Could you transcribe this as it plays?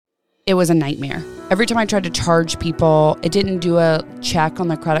It was a nightmare. Every time I tried to charge people, it didn't do a check on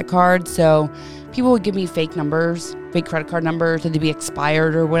the credit card. So people would give me fake numbers, fake credit card numbers, that they'd be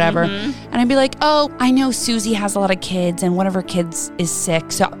expired or whatever. And I'd be like, oh, I know Susie has a lot of kids and one of her kids is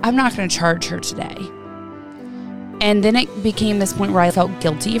sick, so I'm not going to charge her today. And then it became this point where I felt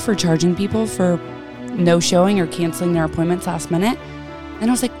guilty for charging people for no showing or canceling their appointments last minute. And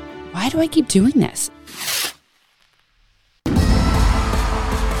I was like, why do I keep doing this?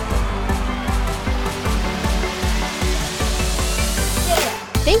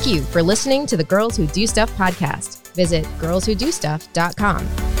 Thank you for listening to the Girls Who Do Stuff podcast. Visit girlswhodostuff.com.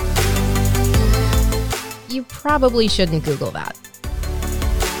 You probably shouldn't Google that.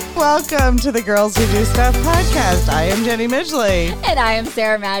 Welcome to the Girls Who Do Stuff podcast. I am Jenny Midgley. And I am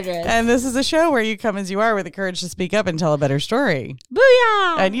Sarah Madras. And this is a show where you come as you are with the courage to speak up and tell a better story.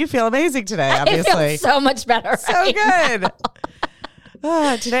 Booyah! And you feel amazing today, obviously. I feel so much better. So good.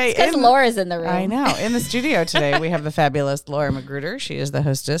 Today, because Laura's in the room. I know. In the studio today, we have the fabulous Laura Magruder. She is the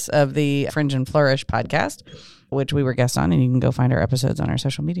hostess of the Fringe and Flourish podcast, which we were guests on, and you can go find our episodes on our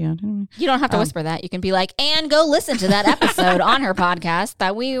social media. You don't have to whisper that. You can be like, and go listen to that episode on her podcast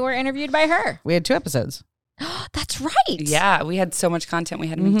that we were interviewed by her. We had 2 episodes. That's right. Yeah, we had so much content we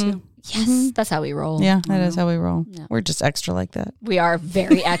had to make too. Yes, that's how we roll. Yeah, that is how we roll. Yeah. We're just extra like that. We are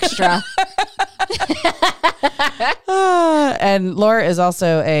very extra. And Laura is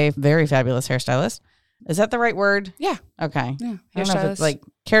also a very fabulous hairstylist. Is that the right word? Yeah. Okay. Yeah. I don't know if it's like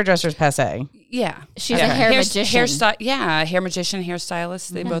hairdresser's passe. Yeah. She's a hair magician. Hair magician, hairstylist.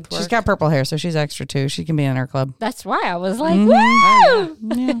 They both work. She's got purple hair, so she's extra too. She can be in our club. That's why I was like, woo! Oh,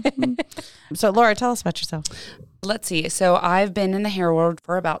 Yeah. So Laura, tell us about yourself. Let's see. So I've been in the hair world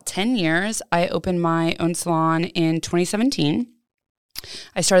for about 10 years. I opened my own salon in 2017.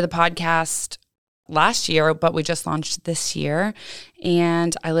 I started the podcast last year, but we just launched this year.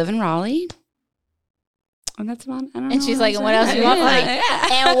 And I live in Raleigh. And that's about, I don't know. And she's like, and what else do you want from me?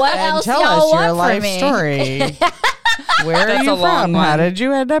 And what else Tell y'all us want your from life me? story. Where That's are you a long from? one. How did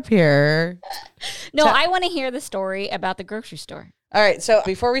you end up here? No, I want to hear the story about the grocery store. All right, so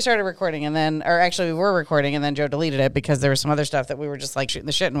before we started recording, or actually we were recording, and then Joe deleted it because there was some other stuff that we were just like shooting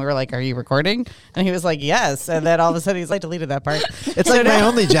the shit, and we were like, "Are you recording?" And he was like, "Yes," and then all of a sudden he's like, "Deleted that part." It's like my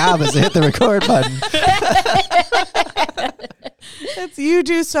only job is to hit the record button. You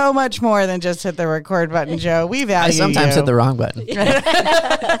do so much more than just hit the record button, Joe. We value I sometimes you. hit the wrong button.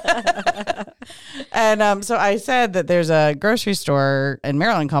 And so I said that there's a grocery store in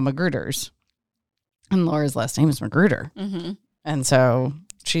Maryland called Magruder's, and Laura's last name is Magruder. Mm-hmm. And so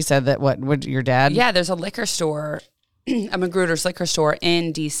she said that would your dad? Yeah, there's a liquor store, a Magruder's liquor store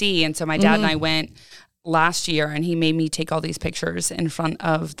in DC. And so my dad and I went last year, and he made me take all these pictures in front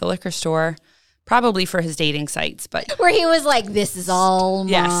of the liquor store, probably for his dating sites. But Where he was like, this is all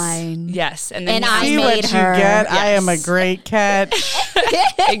yes, mine. yes. And then And he- I See made what you her. get. I am a Yes. great catch.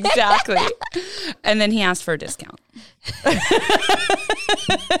 exactly. And then he asked for a discount.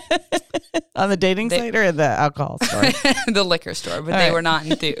 On the dating site or at the alcohol store? The liquor store, but All they right. were not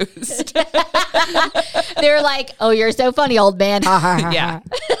enthused. They were like, oh, you're so funny, old man. Yeah.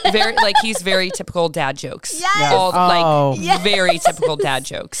 Very he's very typical dad jokes. Yes. All Oh. very typical dad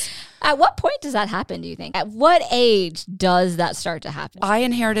jokes. At what point does that happen, do you think? At what age does that start to happen? I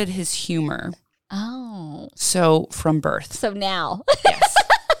inherited his humor. Oh. So from birth. So now. Yes.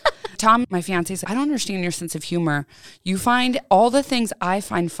 Tom, my fiance, said, I don't understand your sense of humor. You find all the things I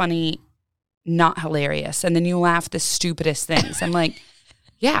find funny not hilarious, and then you laugh the stupidest things. I'm like,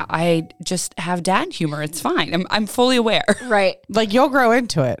 yeah, I just have dad humor. It's fine. I'm fully aware. Right. Like you'll grow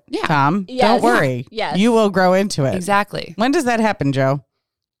into it, Yeah. Tom. Yes. Don't worry. Yes. You will grow into it. Exactly. When does that happen, Joe?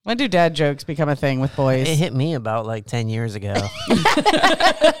 When do dad jokes become a thing with boys? It hit me about like 10 years ago.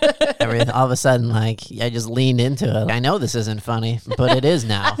 Everything, all of a sudden, like I just leaned into it. I know this isn't funny, but it is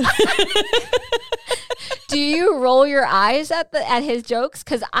now. Do you roll your eyes at his jokes?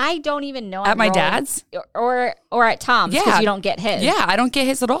 Because I don't even know. At I'm my rolling. dad's? Or at Tom's, because Yeah. you don't get his. Yeah, I don't get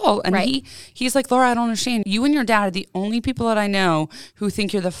his at all. And Right. he's like, Laura, I don't understand. You and your dad are the only people that I know who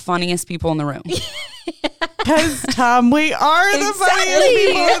think you're the funniest people in the room. Because, Tom, we are the funniest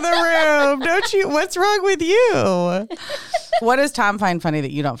people in the room. Don't you? What's wrong with you? What does Tom find funny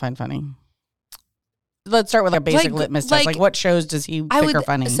that you don't find funny? Let's start with a basic litmus test. Like, what shows does he think are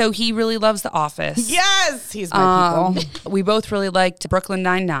funny? So he really loves The Office. Yes, he's my people. We both really liked Brooklyn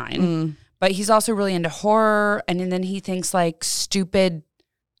Nine-Nine. But he's also really into horror. And then he thinks like stupid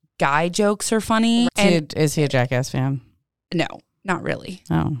guy jokes are funny. And Is he a Jackass fan? no. Not really.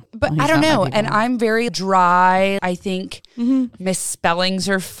 Oh. But well, I he's don't not my know. people. And I'm very dry. I think misspellings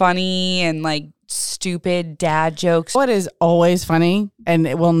are funny and like stupid dad jokes. What is always funny, and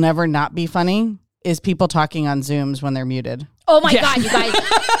it will never not be funny, is people talking on Zooms when they're muted. Oh my God, you guys.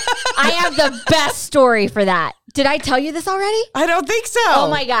 I have the best story for that. Did I tell you this already? I don't think so. Oh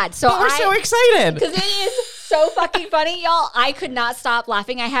my God. So But we're so excited. because it is so fucking funny, y'all. I could not stop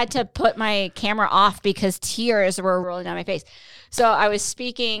laughing. I had to put my camera off because tears were rolling down my face. So I was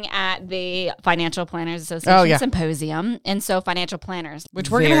speaking at the Financial Planners Association Symposium. And so financial planners. Which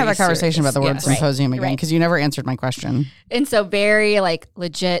we're going to have a conversation about the word Yes. symposium Right. again, because you never answered my question. And so very like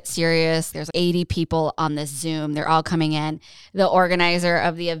legit, serious. There's 80 people on this Zoom. They're all coming in. The organizer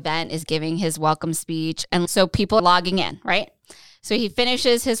of the event is giving his welcome speech. And so people are logging in, right? So he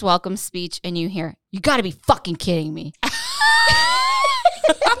finishes his welcome speech and you hear, "You got to be fucking kidding me."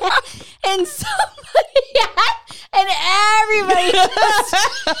 And and everybody just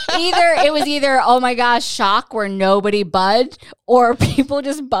it was either, oh my gosh, shock where nobody budged, or people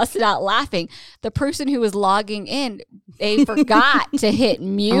just busted out laughing. The person who was logging in, they forgot to hit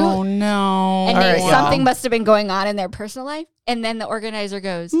mute. Oh no. And All right, something y'all. must have been going on in their personal life. And then the organizer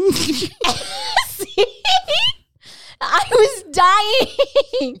goes, "See? I was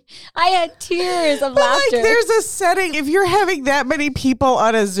dying. I had tears of But laughter." like, there's a setting. If you're having that many people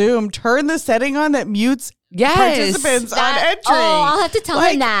on a Zoom, turn the setting on that mutes participants on entry. Oh, I'll have to tell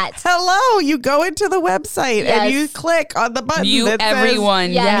him that. Hello, you go into the website and you Yes. click on the button Mute that everyone.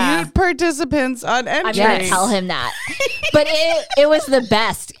 says Yeah. mute participants on entry. I'm going to tell him that. But it was the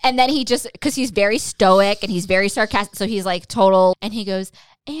best. And then he just, because he's very stoic and he's very sarcastic. So he's like total. And he goes,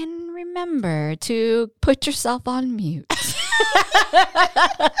 "And remember to put yourself on mute."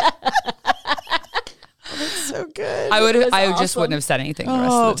 So good. I just awesome. wouldn't have said anything the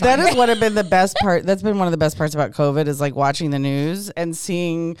rest Oh, of the time. that is what have been the best part. That's been one of the best parts about COVID is like watching the news and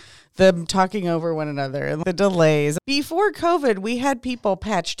seeing them talking over one another and the delays. Before COVID, we had people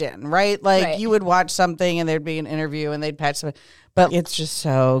patched in, right? Like Right. you would watch something and there'd be an interview and they'd patch something. But it's just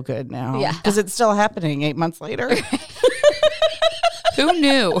so good now. Yeah. Because it's still happening 8 months later. Who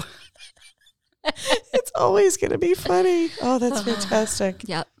knew? It's always going to be funny. Oh, that's fantastic.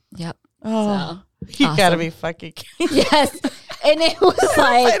 Yep. Oh, So, you got to awesome. be fucking kidding. yes. And it was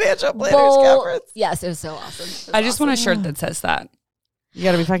like, Financial Planners bold- Conference. Yes, it was so awesome. It was I just want a awesome. shirt that says that. You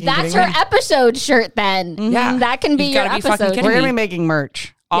got to be fucking That's kidding her me. episode shirt then. Yeah. That can be You've your gotta be fucking episode. kidding We're going to me. be making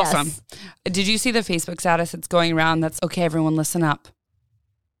merch. Awesome. Yes. Did you see the Facebook status that's going around? That's okay, everyone listen up.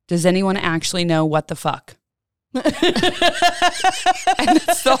 Does anyone actually know what the fuck? And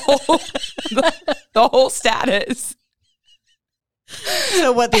that's the whole status.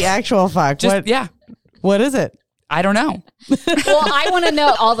 So what the actual fuck? Just yeah. What is it? I don't know. Well, I want to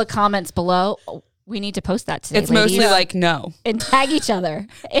know all the comments below. We need to post that today. It's mostly ladies. like no. and tag each other.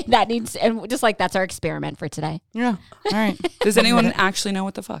 And that needs, and just like that's our experiment for today. Yeah. All right. Does anyone actually know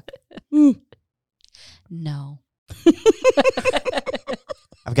what the fuck? No.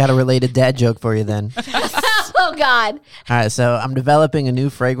 I've got a related dad joke for you then. Oh God. All right, so I'm developing a new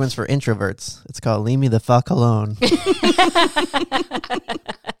fragrance for introverts. It's called Leave Me the Fuck Alone.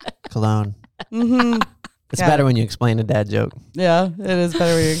 Cologne. Mm-hmm. It's Got better it. when you explain a dad joke. Yeah, it is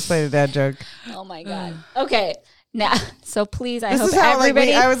better when you explain a dad joke. Oh my God. Okay. Now, so please, I This hope is how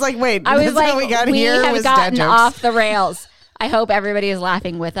everybody. I was like, wait, I was this is like, how we got we here have was dad gotten jokes. off the rails. I hope everybody is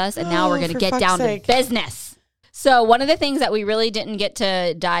laughing with us, and now Oh, we're going to for get fuck's down sake. to business. So one of the things that we really didn't get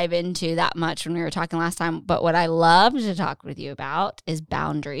to dive into that much when we were talking last time, but what I love to talk with you about is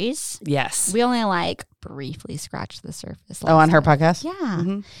boundaries. Yes. We only like briefly scratched the surface. Oh, on her last podcast? time.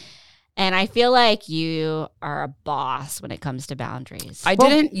 Yeah. Mhm. And I feel like you are a boss when it comes to boundaries. I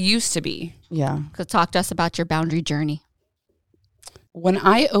didn't used to be. Yeah. So talk to us about your boundary journey. When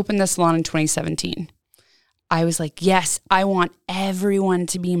I opened the salon in 2017, I was like, yes, I want everyone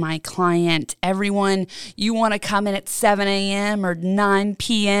to be my client. Everyone, you want to come in at 7 a.m. or 9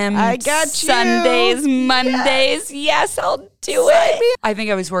 p.m. I got you. Sundays, Mondays. Yes, I'll do it. I think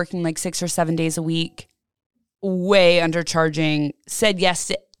I was working like 6 or 7 days a week, way undercharging, said yes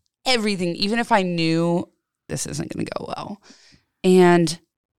to everything, even if I knew this isn't going to go well. And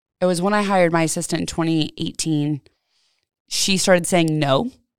it was when I hired my assistant in 2018, she started saying no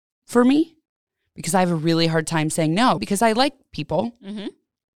for me. Because I have a really hard time saying no because I like people. Mm-hmm.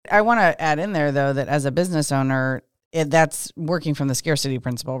 I want to add in there, though, that as a business owner, that's working from the scarcity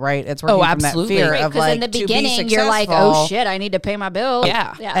principle, right? It's working Oh, from that absolutely. fear Right, of because like, in the to be beginning, you're like, successful, oh shit, I need to pay my bill.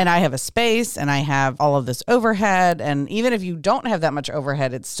 Yeah. and I have a space and I have all of this overhead. And even if you don't have that much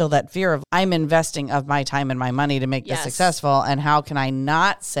overhead, it's still that fear of I'm investing of my time and my money to make Yes. this successful. And how can I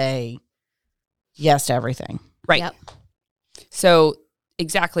not say yes to everything? Right. Yep. So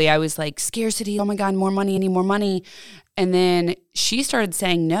exactly, I was like, scarcity, oh my God, more money, I need more money. And then she started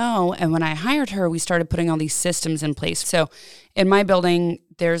saying no. And when I hired her, we started putting all these systems in place. So in my building,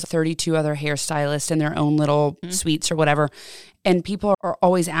 there's 32 other hairstylists in their own little suites or whatever. And people are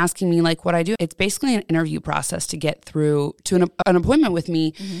always asking me like what I do. It's basically an interview process to get through to an appointment with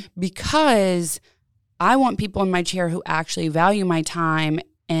me because I want people in my chair who actually value my time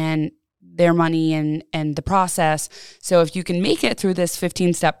and their money and the process. So if you can make it through this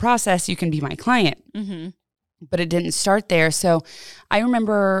 15-step process, you can be my client. But it didn't start there. So I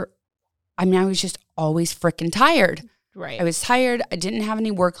remember, I was just always freaking tired. Right. I was tired. I didn't have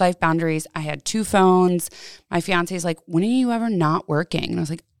any work-life boundaries. I had 2 phones. My fiance's like, when are you ever not working? And I was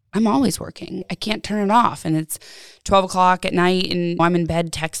like, I'm always working. I can't turn it off. And it's 12 o'clock at night and I'm in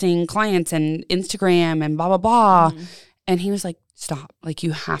bed texting clients and Instagram and blah, blah, blah. And he was like, stop. Like,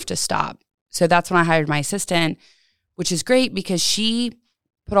 you have to stop. So that's when I hired my assistant, which is great because she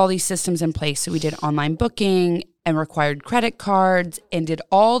put all these systems in place. So we did online booking and required credit cards and did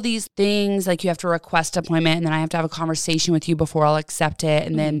all these things. Like, you have to request an appointment and then I have to have a conversation with you before I'll accept it.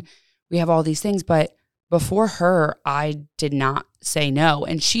 And then we have all these things. But before her, I did not say no.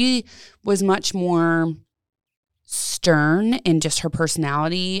 And she was much more stern in just her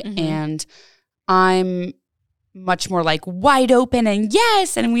personality. And I'm much more like wide open and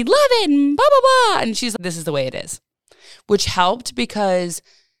yes, and we love it and blah, blah, blah. And she's like, this is the way it is, which helped because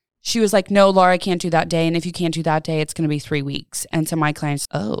she was like, no, Laura, I can't do that day. And if you can't do that day, it's going to be 3 weeks. And so my clients,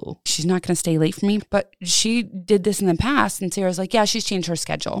 oh, she's not going to stay late for me. But she did this in the past. And Sarah's like, yeah, she's changed her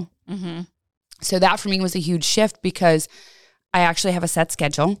schedule. So that for me was a huge shift because I actually have a set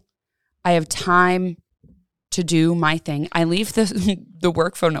schedule. I have time to do my thing. I leave the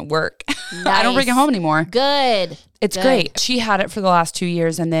work phone at work. I don't bring it home anymore. Good. It's great. She had it for the last 2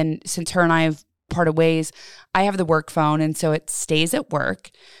 years. And then since her and I have parted ways, I have the work phone. And so it stays at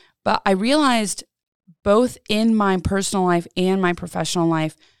work. But I realized both in my personal life and my professional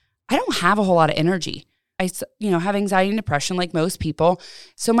life, I don't have a whole lot of energy. I have anxiety and depression like most people.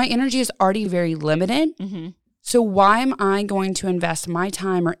 So my energy is already very limited. So why am I going to invest my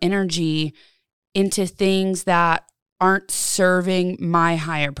time or energy into things that aren't serving my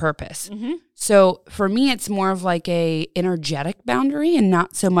higher purpose? So for me, it's more of like a energetic boundary and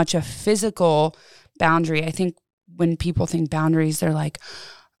not so much a physical boundary. I think when people think boundaries, they're like,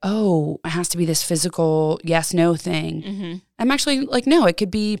 oh, it has to be this physical yes, no thing. I'm actually like, no, it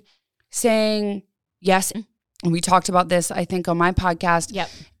could be saying yes. And we talked about this, I think, on my podcast.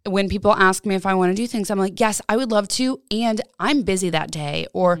 When people ask me if I want to do things, I'm like, yes, I would love to. And I'm busy that day.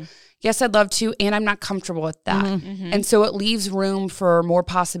 Or yes, I'd love to. And I'm not comfortable with that. And so it leaves room for more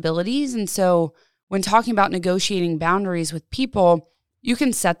possibilities. And so when talking about negotiating boundaries with people, you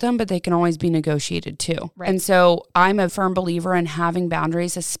can set them, but they can always be negotiated too. And so I'm a firm believer in having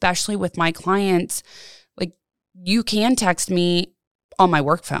boundaries, especially with my clients. Like, you can text me on my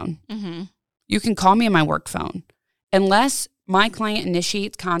work phone. You can call me on my work phone. Unless my client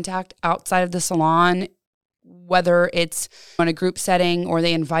initiates contact outside of the salon, whether it's on a group setting or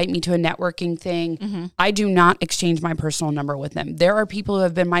they invite me to a networking thing, I do not exchange my personal number with them. There are people who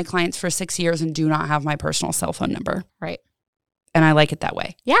have been my clients for 6 years and do not have my personal cell phone number. And I like it that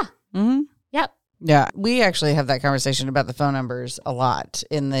way. Yeah, we actually have that conversation about the phone numbers a lot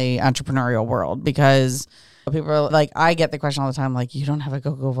in the entrepreneurial world because people are like, I get the question all the time, like, you don't have a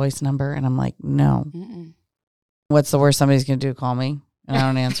GoGo Voice number? And I'm like, no. What's the worst somebody's going to do? Call me and I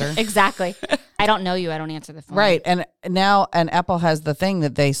don't answer. Exactly. I don't know you. I don't answer the phone. Right. And now, Apple has the thing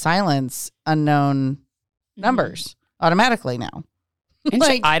that they silence unknown numbers automatically now.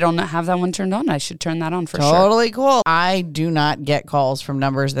 Like, I don't have that one turned on. I should turn that on for sure. Totally cool. I do not get calls from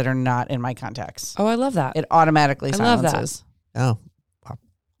numbers that are not in my contacts. Oh, I love that. It automatically silences. Love Oh.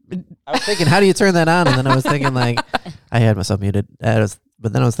 I was thinking, how do you turn that on? And then I was thinking, like, I had myself muted.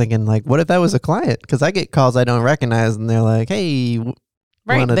 But then I was thinking, like, what if that was a client? Because I get calls I don't recognize, and they're like, hey.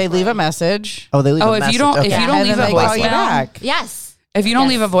 They leave a message. Oh, they leave a message. If you don't leave a voicemail. Yes. If you don't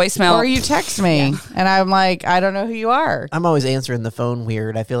leave a voicemail. Or you text me, and I'm like, I don't know who you are. I'm always answering the phone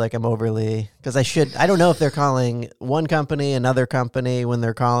weird. I feel like I'm overly, because I don't know if they're calling one company, another company when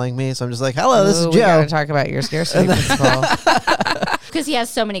they're calling me. So I'm just like, hello, this is Joe. We got to talk about your scarcity principle. Because he has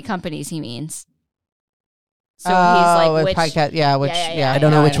so many companies, he means. So he's like, which podcast, I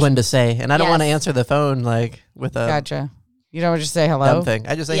don't know which one to say. And I don't want to answer the phone like with a gotcha. You don't just say hello? Dumb thing.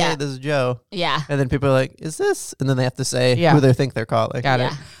 I just say, hey, this is Joe. Yeah. And then people are like, is this? And then they have to say who they think they're calling. Got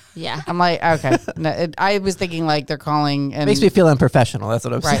it. Yeah. I'm like, okay. No, I was thinking like they're calling. And makes me feel unprofessional. That's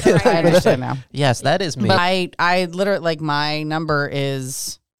what I'm saying. Right. I understand now. Yes, that is me. But I literally, like, my number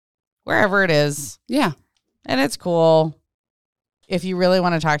is wherever it is. Yeah. And it's cool. If you really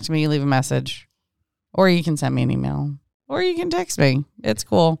want to talk to me, you leave a message, or you can send me an email, or you can text me. It's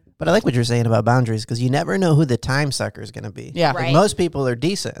cool. But I like what you're saying about boundaries because you never know who the time sucker is going to be. Yeah. Like Right. most people are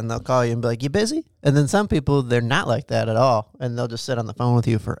decent and they'll call you and be like, "You busy?" And then some people, they're not like that at all. And they'll just sit on the phone with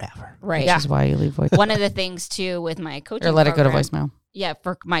you forever. Right. Which is why you leave voice. One of the things too with my coaching Or let it go to program- voicemail. Yeah,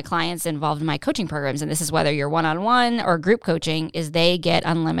 for my clients involved in my coaching programs, and this is whether you're one-on-one or group coaching, is they get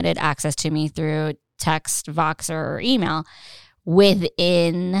unlimited access to me through text, Voxer, or email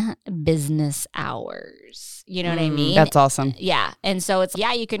within business hours. You know what I mean? That's awesome. Yeah. And so it's,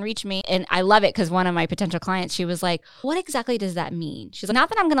 you can reach me. And I love it because one of my potential clients, she was like, what exactly does that mean? She's like, not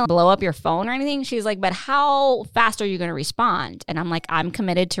that I'm going to blow up your phone or anything. She's like, but how fast are you going to respond? And I'm like, I'm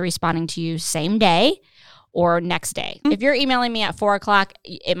committed to responding to you same day or next day. If you're emailing me at 4:00,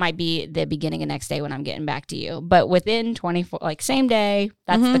 it might be the beginning of next day when I'm getting back to you. But within 24, like same day,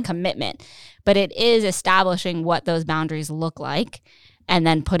 that's the commitment. But it is establishing what those boundaries look like and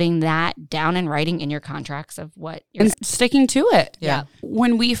then putting that down in writing in your contracts of what you're And sticking to it. Yeah.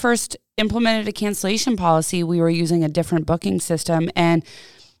 When we first implemented a cancellation policy, we were using a different booking system and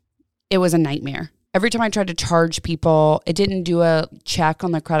it was a nightmare. Every time I tried to charge people, it didn't do a check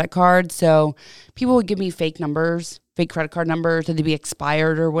on the credit card. So people would give me fake numbers, fake credit card numbers, that they'd be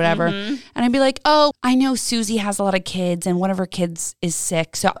expired or whatever. And I'd be like, oh, I know Susie has a lot of kids and one of her kids is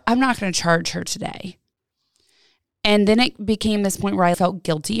sick, so I'm not going to charge her today. And then it became this point where I felt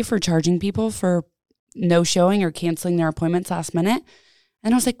guilty for charging people for no showing or canceling their appointments last minute.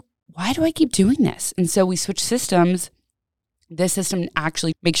 And I was like, why do I keep doing this? And so we switched systems. This system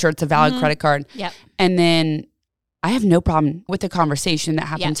actually makes sure it's a valid credit card. Yep. And then I have no problem with the conversation that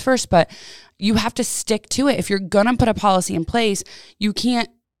happens first, but you have to stick to it. If you're going to put a policy in place, you can't,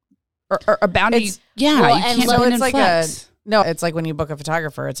 or a boundary. It's- well, you and can't So bend it's and like flex. it's like when you book a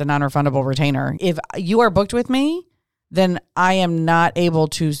photographer, it's a non-refundable retainer. If you are booked with me, then I am not able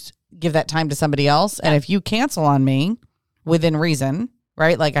to give that time to somebody else. And if you cancel on me within reason,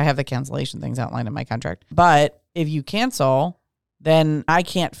 right? Like I have the cancellation things outlined in my contract. But if you cancel, then I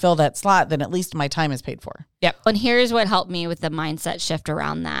can't fill that slot, then at least my time is paid for. And here's what helped me with the mindset shift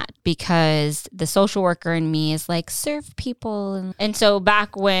around that, because the social worker in me is like, serve people. And so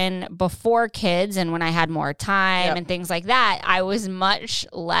back before kids and when I had more time and things like that, I was much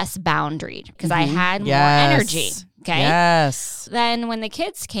less boundaried because I had more energy. Okay. Yes. Then when the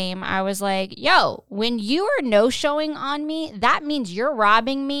kids came, I was like, yo, when you are no showing on me, that means you're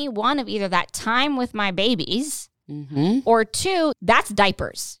robbing me, one, of either that time with my babies, or two, that's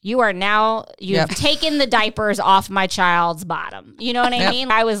diapers. You've taken the diapers off my child's bottom. You know what I mean?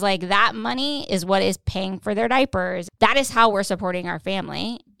 I was like, that money is what is paying for their diapers. That is how we're supporting our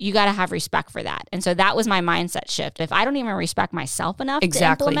family. You got to have respect for that. And so that was my mindset shift. If I don't even respect myself enough to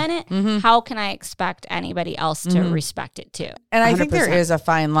implement it, how can I expect anybody else to respect it too? And I think there 100%. is a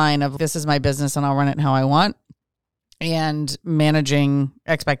fine line of this is my business and I'll run it how I want, and managing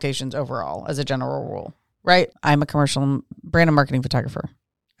expectations overall as a general rule. Right. I'm a commercial brand and marketing photographer.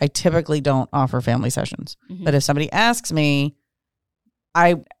 I typically don't offer family sessions. But if somebody asks me,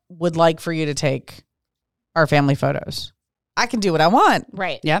 I would like for you to take our family photos, I can do what I want.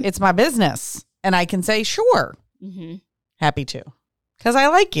 Right. Yeah. It's my business. And I can say, sure, happy to, because I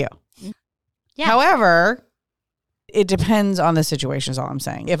like you. Yeah. However, it depends on the situation is all I'm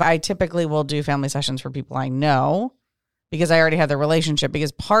saying. If I typically will do family sessions for people I know, because I already have the relationship,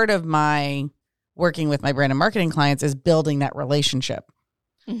 because part of my working with my brand and marketing clients is building that relationship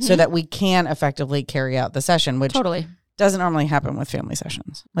so that we can effectively carry out the session, which Totally. doesn't normally happen with family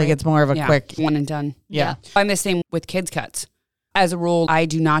sessions. Like it's more of a quick, one and done. yeah. I'm the same with kids cuts. As a rule, I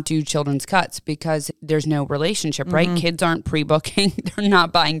do not do children's cuts because there's no relationship, right? Kids aren't pre-booking. They're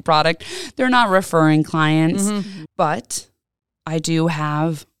not buying product. They're not referring clients. But I do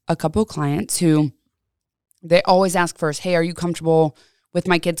have a couple clients who they always ask first, hey, are you comfortable with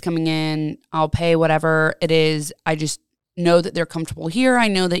my kids coming in? I'll pay whatever it is. I just know that they're comfortable here. I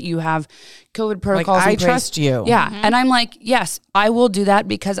know that you have COVID Like protocols. I in place. trust you. Yeah. And I'm like, yes, I will do that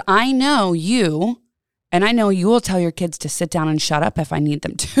because I know you, and I know you will tell your kids to sit down and shut up if I need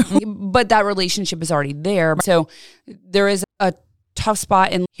them to. But that relationship is already there. So there is a tough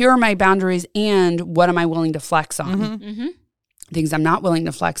spot in here are my boundaries and what am I willing to flex on? Things I'm not willing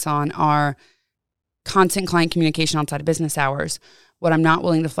to flex on are constant client communication outside of business hours. What I'm not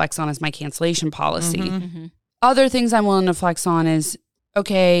willing to flex on is my cancellation policy. Other things I'm willing to flex on is,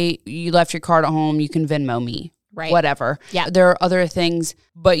 okay, you left your card at home, you can Venmo me. whatever. Yeah. There are other things,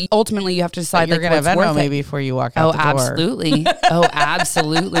 but ultimately you have to decide You're like going to what's worth Venmo me it. before you walk out Oh, the door. absolutely. Oh,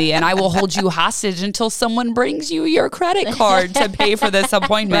 absolutely. And I will hold you hostage until someone brings you your credit card to pay for this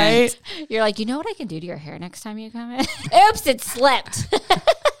appointment. Right? You're like, you know what I can do to your hair next time you come in? Oops, it slipped.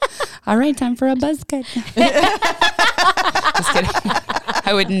 All right, time for a buzz cut. Just kidding.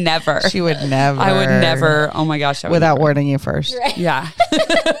 I would never. She would never. I would never. Oh my gosh. I would Without never. warning you first. Yeah.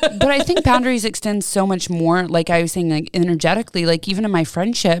 But I think boundaries extend so much more, like I was saying, like energetically, like even in my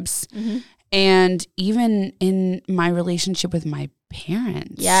friendships and even in my relationship with my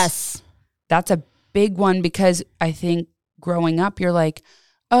parents. Yes. That's a big one because I think growing up, you're like,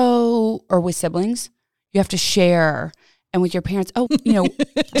 oh, or with siblings, you have to share. And with your parents, oh, you know,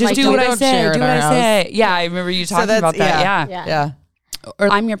 just Like, do we what I don't say. share Do in what our I house. say. Yeah, I remember you talking that's- about that. yeah. Yeah. Yeah. Or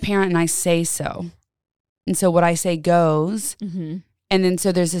I'm your parent and I say so. And so what I say goes. Mm-hmm. And then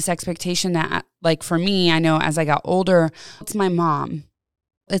so there's this expectation that, like for me, I know as I got older, it's my mom,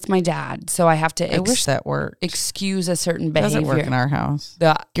 it's my dad. So I have to I wish that worked. excuse a certain It behavior. doesn't work in our house.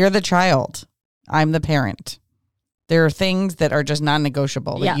 The- You're the child. I'm the parent. There are things that are just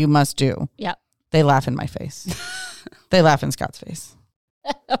non-negotiable that Yeah. you must do. Yep. They laugh in my face. They laugh in Scott's face.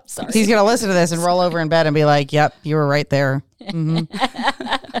 I'm sorry. He's going to listen to this and roll over in bed and be like, yep, you were right there. Mhm.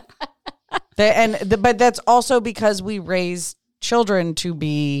 But that's also because we raise children to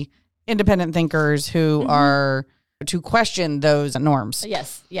be independent thinkers who are to question those norms.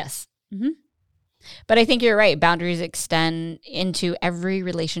 Yes, yes. Mm-hmm. But I think you're right. Boundaries extend into every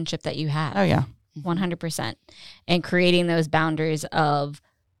relationship that you have. Oh, yeah. 100%. And creating those boundaries of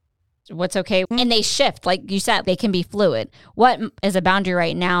what's okay. And they shift. Like you said, they can be fluid. What is a boundary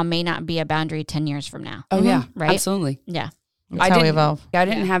right now may not be a boundary 10 years from now. oh yeah, Right? absolutely. Yeah. That's how we didn't- evolve. I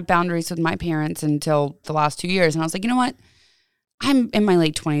didn't have boundaries with my parents until the last 2 years. And I was like, you know what? I'm in my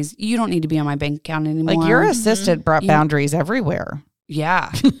late 20s. You don't need to be on my bank account anymore. Like your assistant brought You- boundaries everywhere.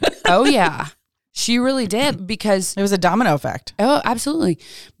 Yeah. Oh, yeah. She really did because, It was a domino effect. oh, absolutely.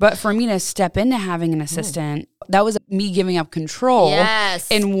 But for me to step into having an assistant, that was me giving up control Yes.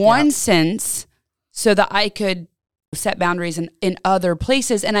 in one sense so that I could set boundaries in other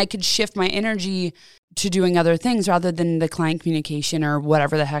places and I could shift my energy to doing other things rather than the client communication or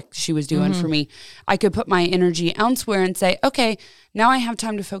whatever the heck she was doing for me. I could put my energy elsewhere and say, okay, now I have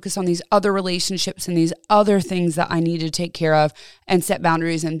time to focus on these other relationships and these other things that I need to take care of and set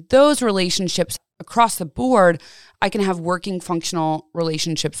boundaries in those relationships across the board. I can have working functional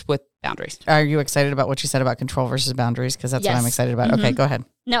relationships with boundaries. Are you excited about what you said about control versus boundaries? Because that's what I'm Yes. excited about. Okay, go ahead.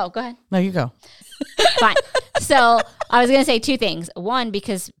 No, go ahead. No, you go. Fine. So I was going to say two things. One,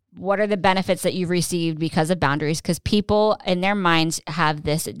 because what are the benefits that you've received because of boundaries? Because people in their minds have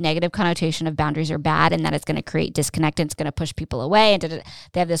this negative connotation of boundaries are bad and that it's going to create disconnect and it's going to push people away. And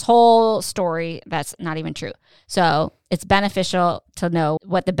they have this whole story that's not even true. So it's beneficial to know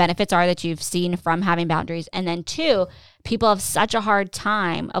what the benefits are that you've seen from having boundaries. And then two, people have such a hard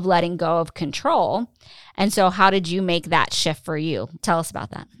time of letting go of control. And so how did you make that shift for you? Tell us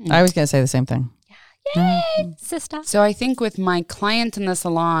about that. I was going to say the same thing. Yay, sister. So I think with my clients in the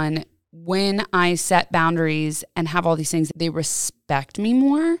salon, when I set boundaries and have all these things, they respect me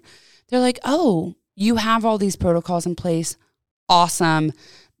more. They're like, oh, you have all these protocols in place. Awesome.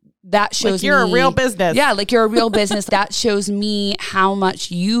 That shows Like you're me, a real business. Yeah, like you're a real business. That shows me how much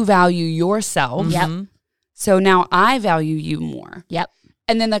you value yourself. Yep. So now I value you more. Yep.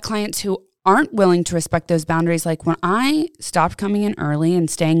 And then the clients who aren't willing to respect those boundaries, like when I stopped coming in early and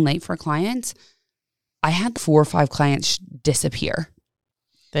staying late for clients, I had 4 or 5 clients disappear.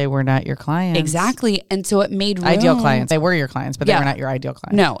 They were not your clients. Exactly. And so it made room. Ideal clients. They were your clients, but they Yeah. were not your ideal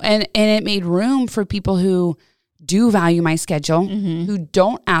clients. No. And it made room for people who do value my schedule, who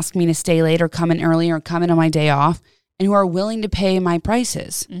don't ask me to stay late or come in early or come in on my day off, and who are willing to pay my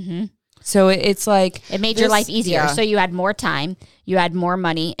prices. Mm-hmm. So it's like, It made your This- life easier. yeah. So you had more time, you had more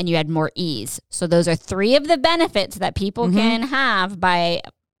money, and you had more ease. So those are 3 of the benefits that people can have by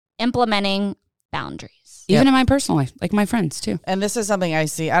implementing boundaries. even in my personal life, like my friends too. And this is something I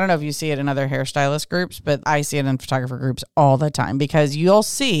see. I don't know if you see it in other hairstylist groups, but I see it in photographer groups all the time because you'll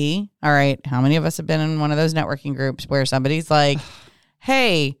see, all right, how many of us have been in one of those networking groups where somebody's like,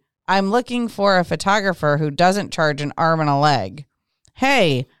 hey, I'm looking for a photographer who doesn't charge an arm and a leg.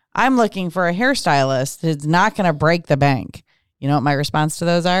 Hey, I'm looking for a hairstylist that's not going to break the bank. You know what my response to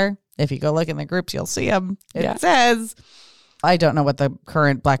those are? If you go look in the groups, you'll see them. It says, I don't know what the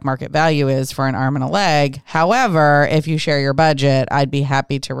current black market value is for an arm and a leg. However, if you share your budget, I'd be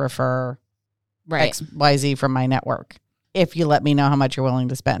happy to refer Right. XYZ from my network if you let me know how much you're willing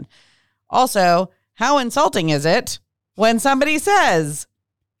to spend. Also, how insulting is it when somebody says,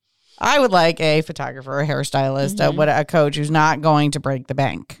 I would like a photographer, a hairstylist, a coach who's not going to break the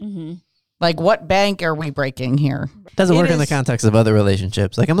bank. Like, what bank are we breaking here? Doesn't work in the context of other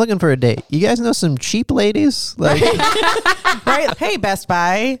relationships. Like, I'm looking for a date. You guys know some cheap ladies? Like, Right? Hey, Best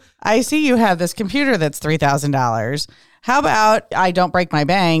Buy, I see you have this computer that's $3,000. How about I don't break my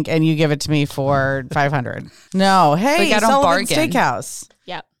bank and you give it to me for $500? No. Hey, Like, I don't Sullivan bargain. Steakhouse.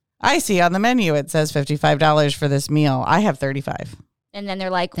 Yep. I see on the menu it says $55 for this meal. I have $35. And then they're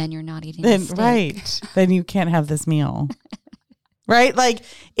like, then you're not eating Then the steak. right. Then you can't have this meal. Right? Like,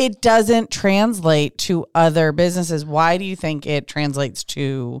 it doesn't translate to other businesses. Why do you think it translates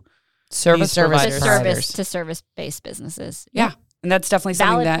to Service service providers. providers. To service-based businesses. Yeah. And that's definitely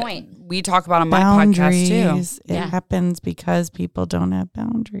something Valid that point. we talk about on my podcast too. boundaries? It Yeah. happens because people don't have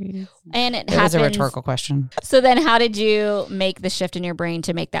boundaries. And it It was a happens. rhetorical question. So then how did you make the shift in your brain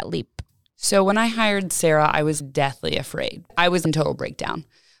to make that leap? So when I hired Sarah, I was deathly afraid. I was in total breakdown.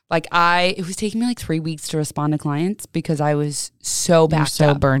 Like it was taking me like 3 weeks to respond to clients because I was so You're backed so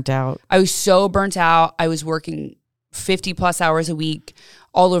up. burnt out. I was so burnt out. I was working 50 plus hours a week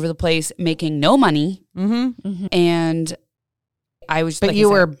all over the place, making no money. Mm-hmm. And I was But like I you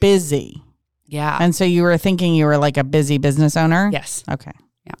said, were busy. yeah. And so you were thinking you were like a busy business owner? Yes. Okay.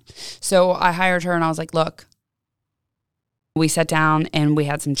 So I hired her and I was like, look, we sat down and we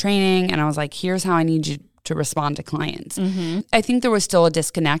had some training and I was like, here's how I need you to respond to clients. I think there was still a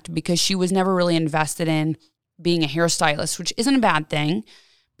disconnect because she was never really invested in being a hairstylist, which isn't a bad thing,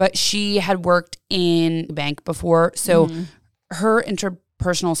 but she had worked in a bank before. So her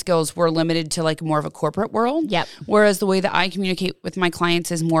interpersonal skills were limited to like more of a corporate world. Yep. Whereas the way that I communicate with my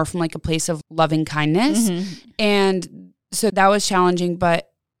clients is more from like a place of loving kindness. And so that was challenging, but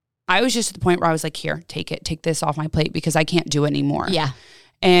I was just at the point where I was like, here, take this off my plate because I can't do it anymore. Yeah.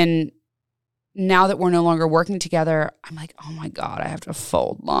 And now that we're no longer working together, I'm like, oh my God, I have to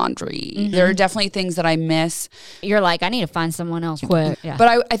fold laundry. There are definitely things that I miss. You're like, I need to find someone else quick. Yeah.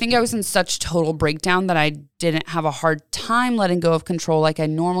 But I think I was in such total breakdown that I didn't have a hard time letting go of control like I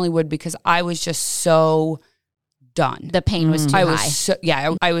normally would because I was just so done. the pain was too I high.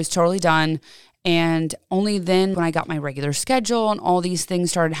 was I was totally done. And only then when I got my regular schedule and all these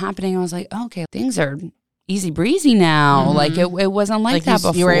things started happening, I was like, okay, things are easy breezy now. Like it wasn't like that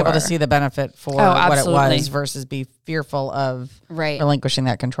before. you were able to see the benefit for what it absolutely. was versus be fearful of Right. relinquishing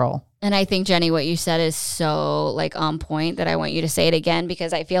that control. And I think, Jenny, what you said is so like on point that I want you to say it again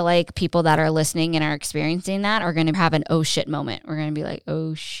because I feel like people that are listening and are experiencing that are going to have an oh shit moment. We're going to be like,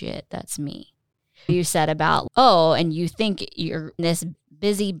 oh shit, that's me. You said about, and you think you're this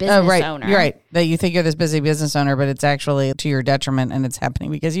busy business right. owner. You're right. That you think you're this busy business owner, but it's actually to your detriment and it's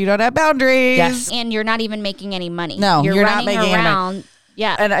happening because you don't have boundaries. Yes. And you're not even making any money. No, you're not running making any money. around.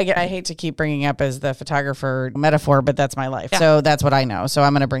 Yeah. And I hate to keep bringing up as the photographer metaphor, but that's my life. So that's what I know. So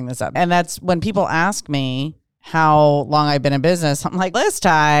I'm going to bring this up. And that's when people ask me how long I've been in business, I'm like, this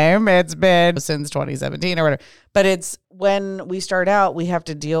time it's been since 2017 or whatever. But it's when we start out, we have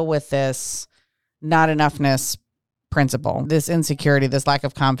to deal with this not enoughness principle, this insecurity, this lack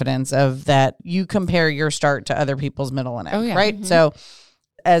of confidence of that you compare your start to other people's middle and end, Oh, yeah. right? So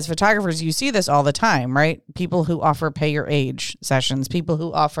as photographers, you see this all the time, right? People who offer pay your age sessions, people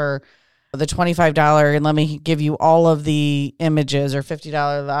who offer the $25 and let me give you all of the images, or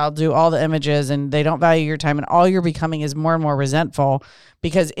 $50, I'll do all the images, and they don't value your time. And all you're becoming is more and more resentful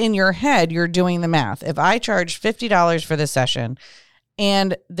because in your head, you're doing the math. If I charge $50 for this session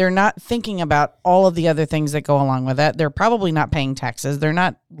and they're not thinking about all of the other things that go along with that, they're probably not paying taxes. They're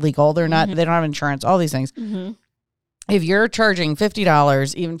not legal. They're not, they don't have insurance, all these things. If you're charging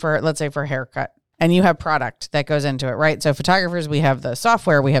 $50, even for, let's say for a haircut, and you have product that goes into it, right? So photographers, we have the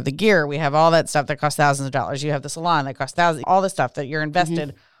software, we have the gear, we have all that stuff that costs thousands of dollars. You have the salon that costs thousands, all the stuff that you're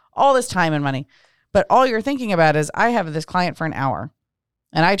invested, all this time and money. But all you're thinking about is I have this client for an hour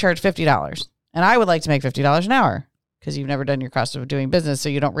and I charge $50 and I would like to make $50 an hour because you've never done your cost of doing business. So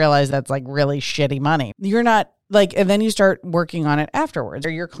you don't realize that's like really shitty money. You're not like, and then you start working on it afterwards, or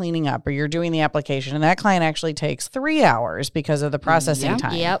you're cleaning up, or you're doing the application, and that client actually takes 3 hours because of the processing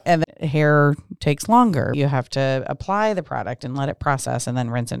time. Yep. And the hair takes longer. You have to apply the product and let it process and then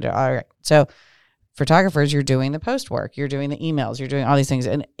rinse into it. All right. So photographers, you're doing the post work, you're doing the emails, you're doing all these things.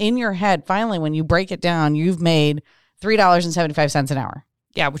 And in your head, finally, when you break it down, you've made $3.75 an hour.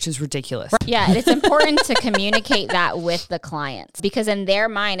 Yeah, which is ridiculous. Yeah, and it's important to communicate that with the clients because in their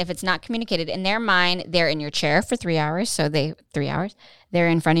mind, if it's not communicated, in their mind, they're in your chair for 3 hours. So 3 hours. They're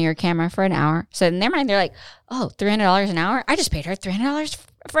in front of your camera for an hour. So in their mind, they're like, oh, $300 an hour? I just paid her $300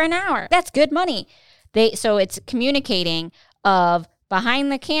 for an hour. That's good money. So it's communicating of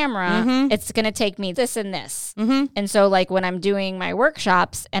behind the camera, Mhm. it's going to take me this and this. Mm-hmm. And so like when I'm doing my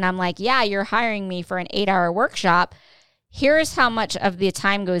workshops and I'm like, yeah, you're hiring me for an 8-hour workshop. Here's how much of the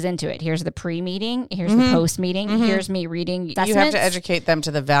time goes into it. Here's the pre-meeting. Here's the post-meeting. Here's me reading You have assessments. to educate them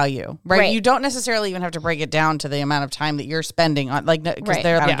to the value, right? Right. You don't necessarily even have to break it down to the amount of time that you're spending on, like, because Right.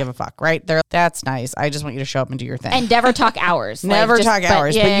 they're, I don't Yeah. give a fuck, right? They're, that's nice. I just want you to show up and do your thing. And never talk hours. Never Like, just- talk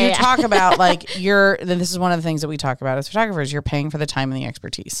hours, but yeah, you yeah. talk about like then this is one of the things that we talk about as photographers. You're paying for the time and the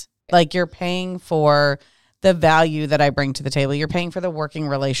expertise. Like you're paying for the value that I bring to the table. You're paying for the working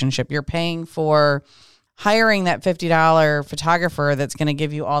relationship. You're paying for hiring that $50 photographer that's going to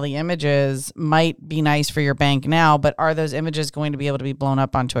give you all the images. Might be nice for your bank now, but are those images going to be able to be blown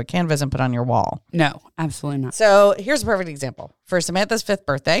up onto a canvas and put on your wall? No, absolutely not. So here's a perfect example. For Samantha's 5th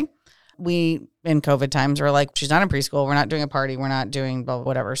birthday, we, in COVID times, were like, she's not in preschool. We're not doing a party. We're not doing blah, blah,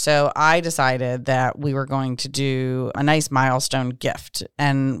 whatever. So I decided that we were going to do a nice milestone gift.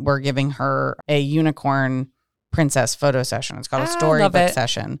 And we're giving her a unicorn princess photo session. It's called a love storybook it.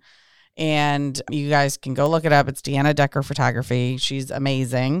 session. And you guys can go look it up. It's Deanna Decker Photography. She's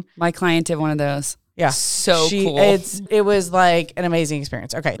amazing. My client did one of those. Yeah. So cool. It was like an amazing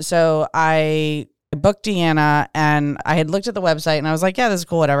experience. Okay. So I booked Deanna and I had looked at the website and I was like, yeah, this is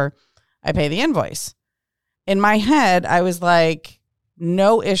cool, whatever. I pay the invoice. In my head, I was like,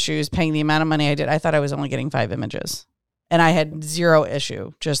 no issues paying the amount of money I did. I thought I was only getting 5 images. And I had zero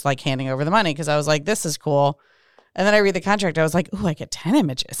issue just like handing over the money because I was like, this is cool. And then I read the contract. I was like, ooh, I get 10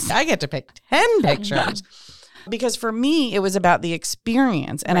 images. I get to pick 10 pictures. Because for me, it was about the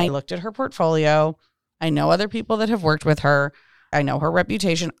experience. And I looked at her portfolio. I know other people that have worked with her. I know her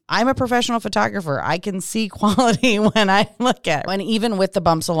reputation. I'm a professional photographer. I can see quality when I look at it. And even with the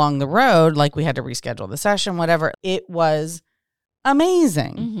bumps along the road, like we had to reschedule the session, whatever, it was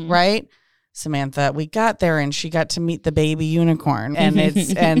amazing, right? Samantha, we got there and she got to meet the baby unicorn and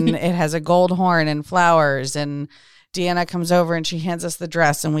it has a gold horn and flowers, and Deanna comes over and she hands us the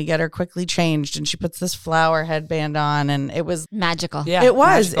dress and we get her quickly changed and she puts this flower headband on and it was Magical. Yeah, it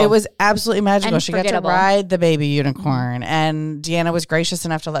was. magical. It was absolutely magical. She got to Unforgettable. ride the baby unicorn, and Deanna was gracious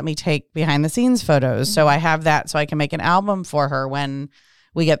enough to let me take behind the scenes photos. So I have that, so I can make an album for her when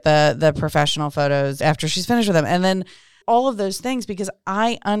we get the professional photos after she's finished with them, and then all of those things, because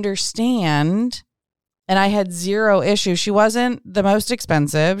I understand. And I had zero issue. She wasn't the most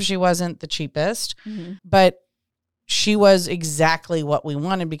expensive. She wasn't the cheapest, but she was exactly what we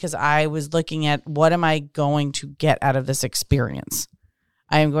wanted because I was looking at what am I going to get out of this experience?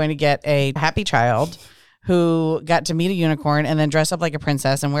 I am going to get a happy child who got to meet a unicorn and then dress up like a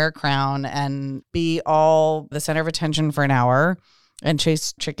princess and wear a crown and be all the center of attention for an hour and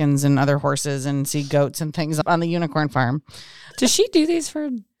chase chickens and other horses and see goats and things on the unicorn farm. Does she do these for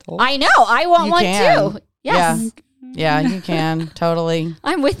adults? I know. I want You one can. too. Yes. Yeah, you can. Totally.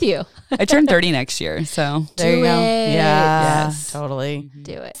 I'm with you. I turn 30 next year, so There you Do go. it. Yeah, Yes. totally.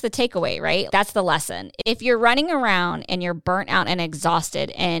 Do it. It's the takeaway, right? That's the lesson. If you're running around and you're burnt out and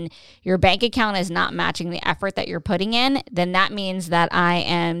exhausted and your bank account is not matching the effort that you're putting in, then that means that I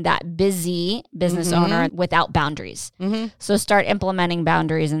am that busy business owner without boundaries. So start implementing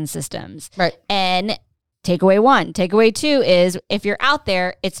boundaries and systems. Right. And takeaway 1. Takeaway 2 is if you're out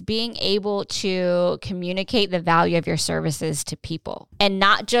there, it's being able to communicate the value of your services to people and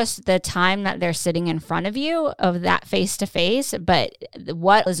not just the time that they're sitting in front of you of that face to face, but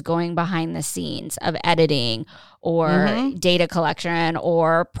what is going behind the scenes of editing or data collection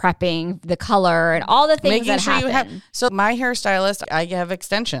or prepping the color and all the things that happen. So my hairstylist, I have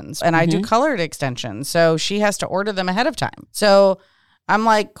extensions and I do colored extensions. So she has to order them ahead of time. So I'm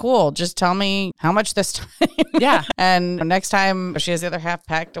like, cool, just tell me how much this time. yeah. And next time she has the other half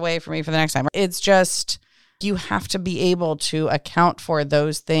packed away for me for the next time. It's just, you have to be able to account for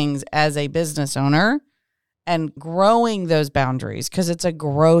those things as a business owner and growing those boundaries because it's a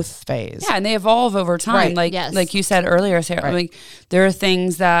growth phase. Yeah, and they evolve over time. Right. Like Yes. like you said earlier, Sarah. Right. Like there are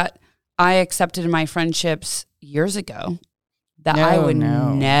things that I accepted in my friendships years ago that I would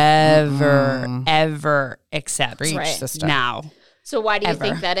never ever accept Preach, Right. sister. now. So why do you Ever.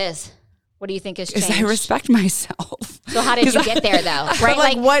 think that is? What do you think has Because changed? I respect myself. So how did you get there though? But Right?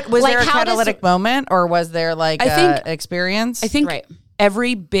 like, what was like there a how does- catalytic moment or was there like I think- experience? I think Right.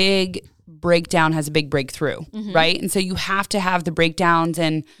 every big breakdown has a big breakthrough, right? And so you have to have the breakdowns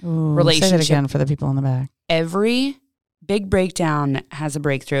and Say that relationship. again for the people in the back. Every big breakdown has a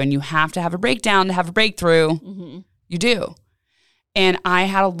breakthrough, and you have to have a breakdown to have a breakthrough. You do. And I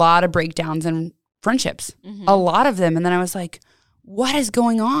had a lot of breakdowns in friendships, a lot of them. And then I was like, what is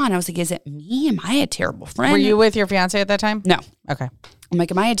going on? I was like, is it me? Am I a terrible friend? Were you with your fiance at that time? No. Okay. I'm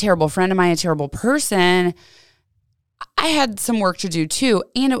like, am I a terrible friend? Am I a terrible person? I had some work to do too.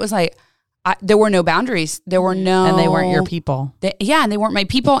 And it was like, there were no boundaries. There were no. And they weren't your people. And they weren't my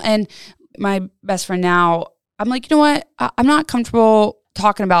people. And my best friend now, I'm like, you know what? I'm not comfortable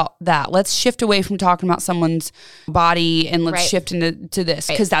talking about that. Let's shift away from talking about someone's body and let's shift into this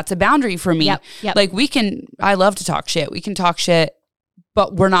because that's a boundary for me. Yep. Like I love to talk shit. We can talk shit,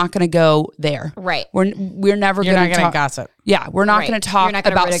 but we're not going to go there. Right. We're never going to talk gossip. Yeah. We're not going to talk You're not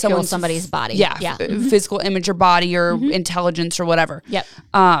gonna about ridicule somebody's body. Yeah. Physical image or body or intelligence or whatever. Yep.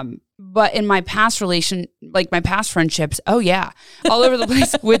 But in my past like my past friendships, all over the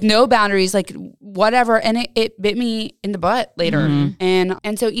place with no boundaries, like whatever. And it bit me in the butt later.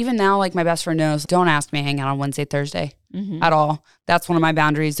 And so even now, like my best friend knows, don't ask me to hang out on Wednesday, Thursday at all. That's one of my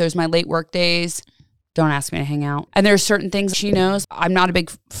boundaries. There's my late work days. Don't ask me to hang out. And there's certain things she knows. I'm not a big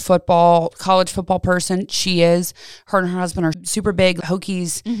college football person. She is. Her and her husband are super big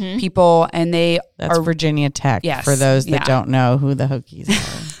Hokies people, and That's Virginia Tech. Yes, for those that don't know who the Hokies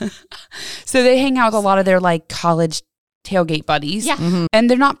are. So they hang out with a lot of their like college tailgate buddies. Yeah. And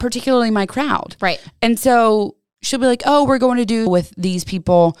they're not particularly my crowd. Right. And so she'll be like, oh, we're going to do with these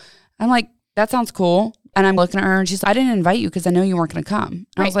people. I'm like, that sounds cool. And I'm looking at her and she's like, I didn't invite you because I know you weren't going to come. And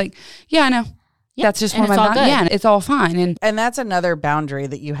I was like, yeah, I know. Yep. That's just and one of my boundaries. Yeah, it's all fine. And that's another boundary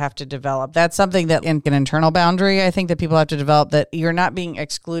that you have to develop. That's something that an internal boundary, I think that people have to develop, that you're not being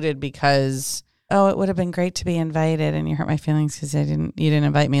excluded because, oh, it would have been great to be invited and you hurt my feelings because you didn't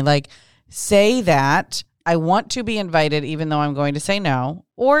invite me. Like, say that I want to be invited even though I'm going to say no,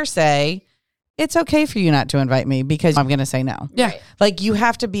 or say it's okay for you not to invite me because I'm going to say no. Yeah. Like, you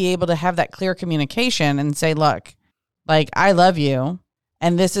have to be able to have that clear communication and say, look, like, I love you.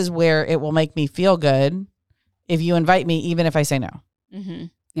 And this is where it will make me feel good if you invite me, even if I say no.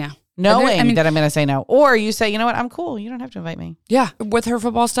 Yeah. Knowing that I'm going to say no. Or you say, you know what, I'm cool. You don't have to invite me. Yeah. With her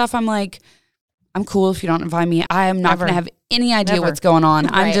football stuff, I'm like, I'm cool if you don't invite me. I am not going to have any idea what's going on.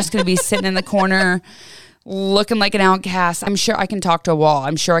 I'm just going to be sitting in the corner looking like an outcast. I'm sure I can talk to a wall.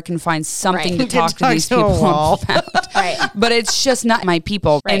 I'm sure I can find something to talk to these people about. But it's just not my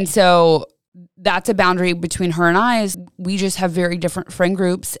people. And so that's a boundary between her and I. Is we just have very different friend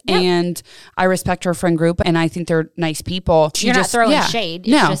groups, and I respect her friend group, and I think they're nice people. You're not throwing shade.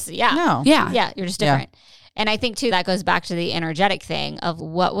 It's just, you're just different. And I think, too, that goes back to the energetic thing of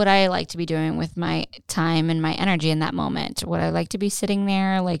what would I like to be doing with my time and my energy in that moment? Would I like to be sitting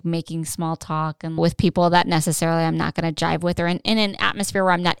there, like making small talk and with people that necessarily I'm not going to jive with, or in an atmosphere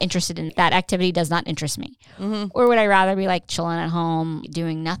where I'm not interested in that activity does not interest me? Or would I rather be like chilling at home,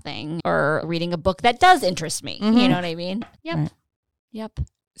 doing nothing, or reading a book that does interest me? You know what I mean? Yep.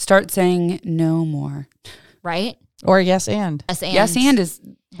 Start saying no more. Right? Or yes and. Yes and is...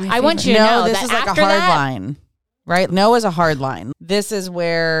 I want you to know this that is like a after hard that, line, right? No is a hard line. This is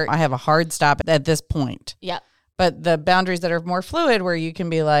where I have a hard stop at this point. Yep. But the boundaries that are more fluid, where you can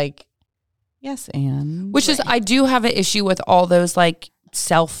be like, yes, and. Which is, I do have an issue with all those like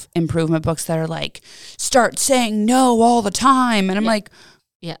self-improvement books that are like, start saying no all the time. And I'm like,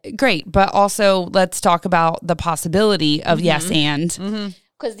 yeah, great. But also let's talk about the possibility of yes and.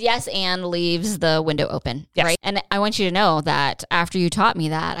 Because yes and leaves the window open, right? And I want you to know that after you taught me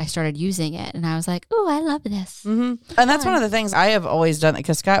that, I started using it. And I was like, oh, I love this. And that's one of the things I have always done,